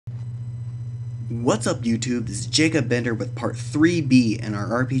What's up, YouTube? This is Jacob Bender with part 3B in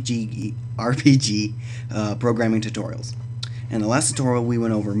our RPG programming tutorials. In the last tutorial, we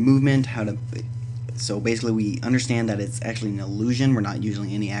went over movement, so basically we understand that it's actually an illusion. We're not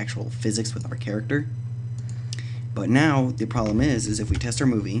using any actual physics with our character. But now, the problem is if we test our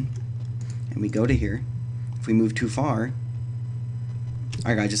movie, and we go to here, if we move too far,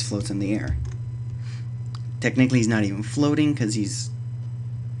 our guy just floats in the air. Technically, he's not even floating, because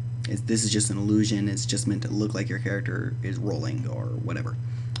this is just an illusion. It's just meant to look like your character is rolling or whatever.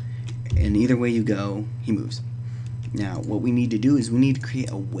 And either way you go, he moves. Now, what we need to do is we need to create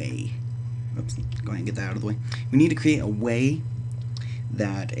a way. Oops, go ahead and get that out of the way. We need to create a way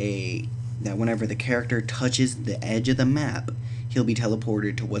that whenever the character touches the edge of the map, he'll be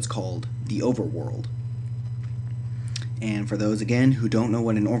teleported to what's called the Overworld. And for those, again, who don't know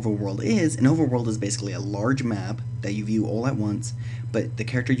what an overworld is basically a large map that you view all at once, but the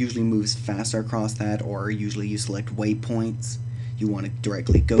character usually moves faster across that, or usually you select waypoints you want to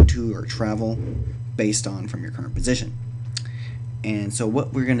directly go to or travel based on from your current position. And so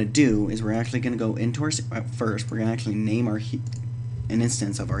what we're going to do is we're actually going to go into our, first we're going to actually name an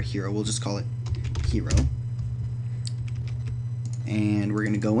instance of our hero. We'll just call it hero. And we're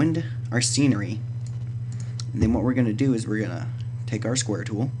going to go into our scenery. And then what we're going to do is we're going to take our square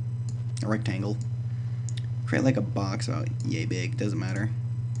tool, a rectangle, create like a box about yay big, doesn't matter.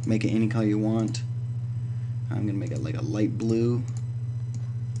 Make it any color you want. I'm going to make it like a light blue.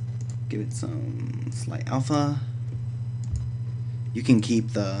 Give it some slight alpha. You can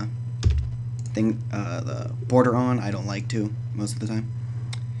keep the border on. I don't like to most of the time.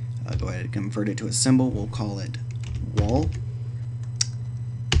 Go ahead and convert it to a symbol. We'll call it wall.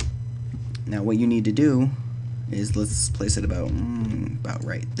 Now what you need to do is let's place it about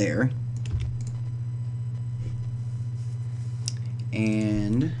right there.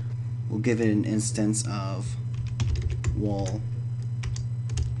 And we'll give it an instance of wall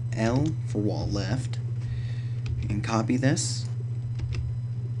L for wall left. And copy this.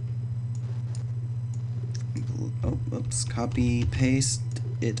 Oh, oops, copy, paste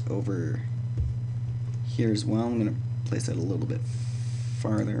it over here as well. I'm going to place it a little bit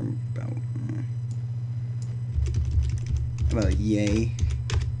farther, about yay.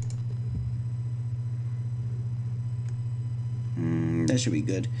 That should be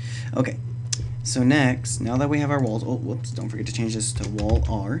good. Okay, so next, now that we have our walls, oh whoops, don't forget to change this to wall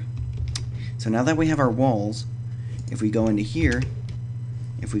R. So now that we have our walls, if we go into here,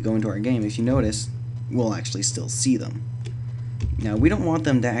 if we go into our game, if you notice, we'll actually still see them. Now we don't want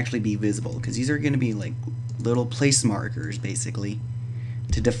them to actually be visible, because these are going to be like little place markers basically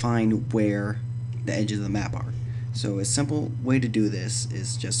to define where the edges of the map are. So a simple way to do this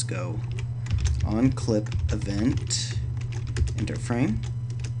is just go on clip event, enter frame,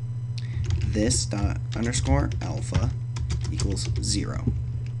 this dot underscore alpha equals 0.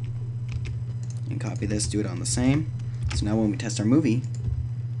 And copy this, do it on the same. So now when we test our movie,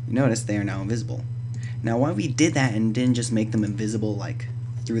 you notice they are now invisible. Now why we did that and didn't just make them invisible like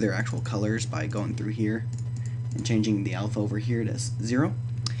through their actual colors by going through here and changing the alpha over here to 0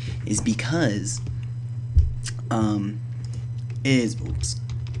 is because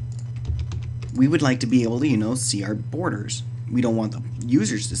we would like to be able to, see our borders. We don't want the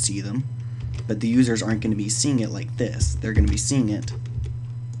users to see them, but the users aren't going to be seeing it like this. They're going to be seeing it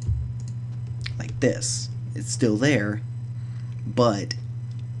like this. It's still there, but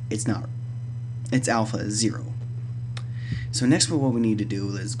it's not. Its alpha is 0. So next, what we need to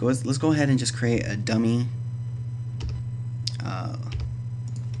do is let's go ahead and just create a dummy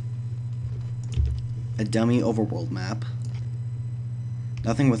overworld map.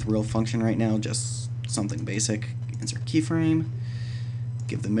 Nothing with real function right now, just something basic. Insert keyframe.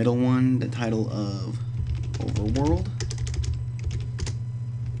 Give the middle one the title of Overworld.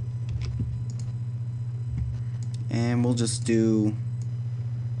 And we'll just do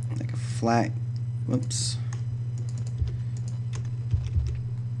like a flat, whoops.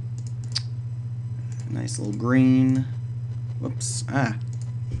 Nice little green. Whoops.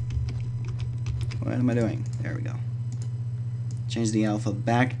 What am I doing? There we go. Change the alpha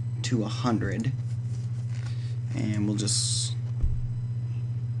back to 100. And we'll just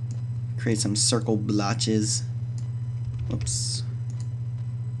create some circle blotches. Whoops.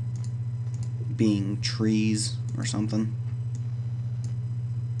 Being trees or something.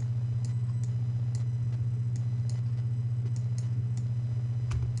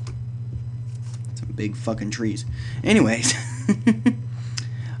 Some big fucking trees. Anyways.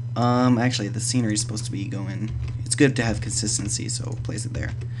 Actually, the scenery is supposed to be going. It's good to have consistency, so place it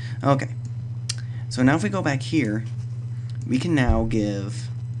there. Okay. So now if we go back here, we can now give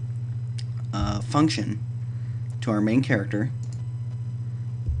function to our main character.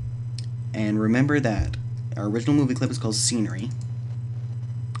 And remember that our original movie clip is called Scenery.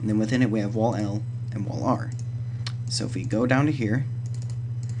 And then within it we have wall L and wall R. So if we go down to here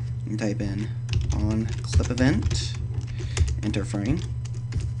and type in on clip event, enter frame,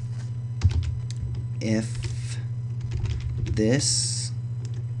 if this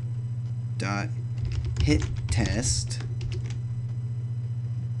dot hit test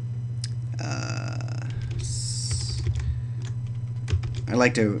I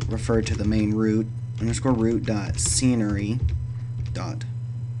like to refer to the main root underscore root dot scenery dot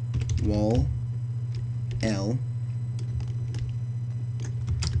wall L,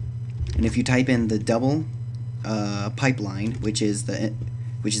 and if you type in the double pipeline, which is that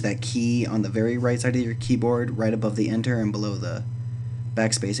key on the very right side of your keyboard, right above the enter and below the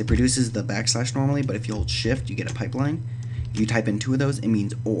backspace, it produces the backslash normally, but if you hold shift you get a pipeline. If you type in two of those, it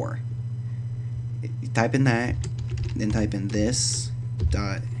means or. You type in that, then type in this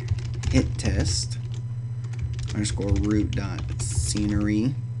dot hit test underscore root dot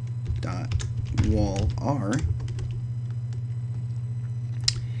scenery dot wall R.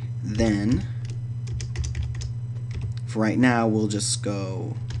 Then for right now we'll just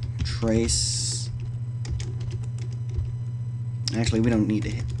go trace. Actually, we don't need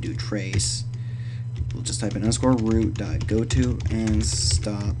to do trace. We'll just type in underscore root dot go to and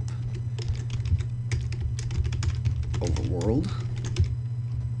stop overworld.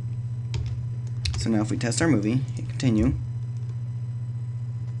 So now if we test our movie, hit continue.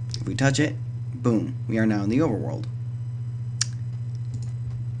 If we touch it, boom, we are now in the overworld.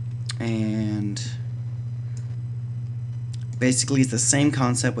 And basically it's the same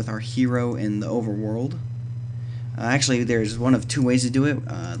concept with our hero in the overworld. Actually, there's one of two ways to do it.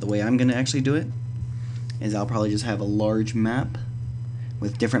 The way I'm going to actually do it is I'll probably just have a large map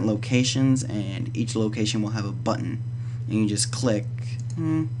with different locations, and each location will have a button, and you just click.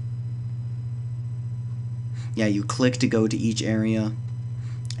 Yeah, you click to go to each area,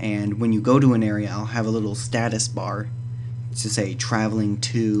 and when you go to an area, I'll have a little status bar to say traveling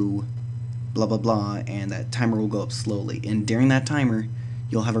to blah blah blah, and that timer will go up slowly, and during that timer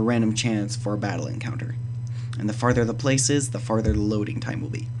you'll have a random chance for a battle encounter, and the farther the place is, the farther the loading time will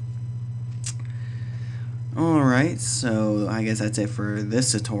be. Alright, so I guess that's it for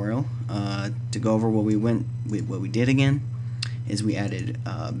this tutorial. To go over what we did again is we added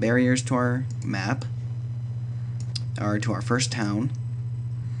barriers to our map, or to our first town,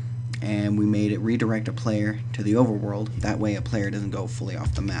 and we made it redirect a player to the overworld. That way a player doesn't go fully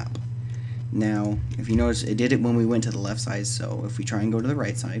off the map. Now, if you notice, it did it when we went to the left side, so if we try and go to the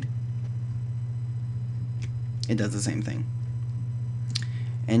right side, it does the same thing.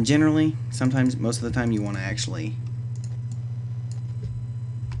 And generally, sometimes, most of the time, you want to actually,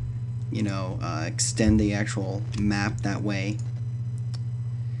 you know, extend the actual map that way.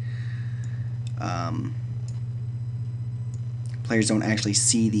 Players don't actually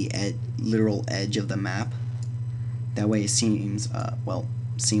see the literal edge of the map. That way it seems, well,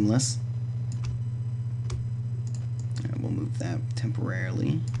 seamless. We'll move that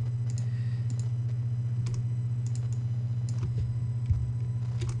temporarily.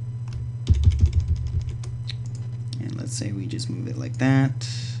 And let's say we just move it like that,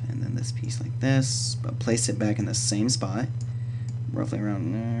 and then this piece like this, but place it back in the same spot, roughly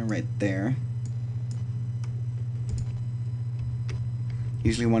around right there.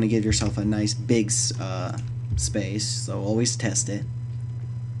 Usually want to give yourself a nice big space, so always test it.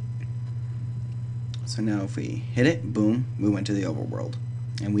 So now if we hit it, boom, we went to the overworld.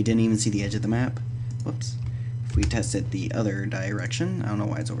 And we didn't even see the edge of the map. Whoops. If we test it the other direction, I don't know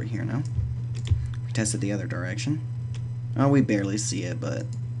why it's over here now. If we test it the other direction, oh, we barely see it, but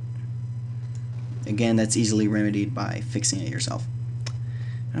again, that's easily remedied by fixing it yourself.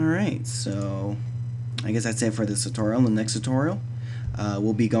 Alright, so I guess that's it for this tutorial. In the next tutorial,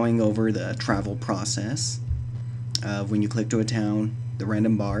 we'll be going over the travel process of when you click to a town, the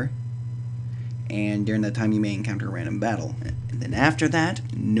random bar, and during that time you may encounter a random battle. And then after that,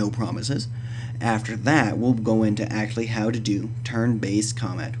 no promises, after that we'll go into actually how to do turn-based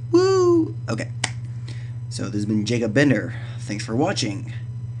combat. Woo! Okay, so this has been Jacob Bender. Thanks for watching.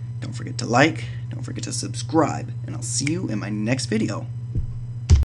 Don't forget to like, don't forget to subscribe, and I'll see you in my next video.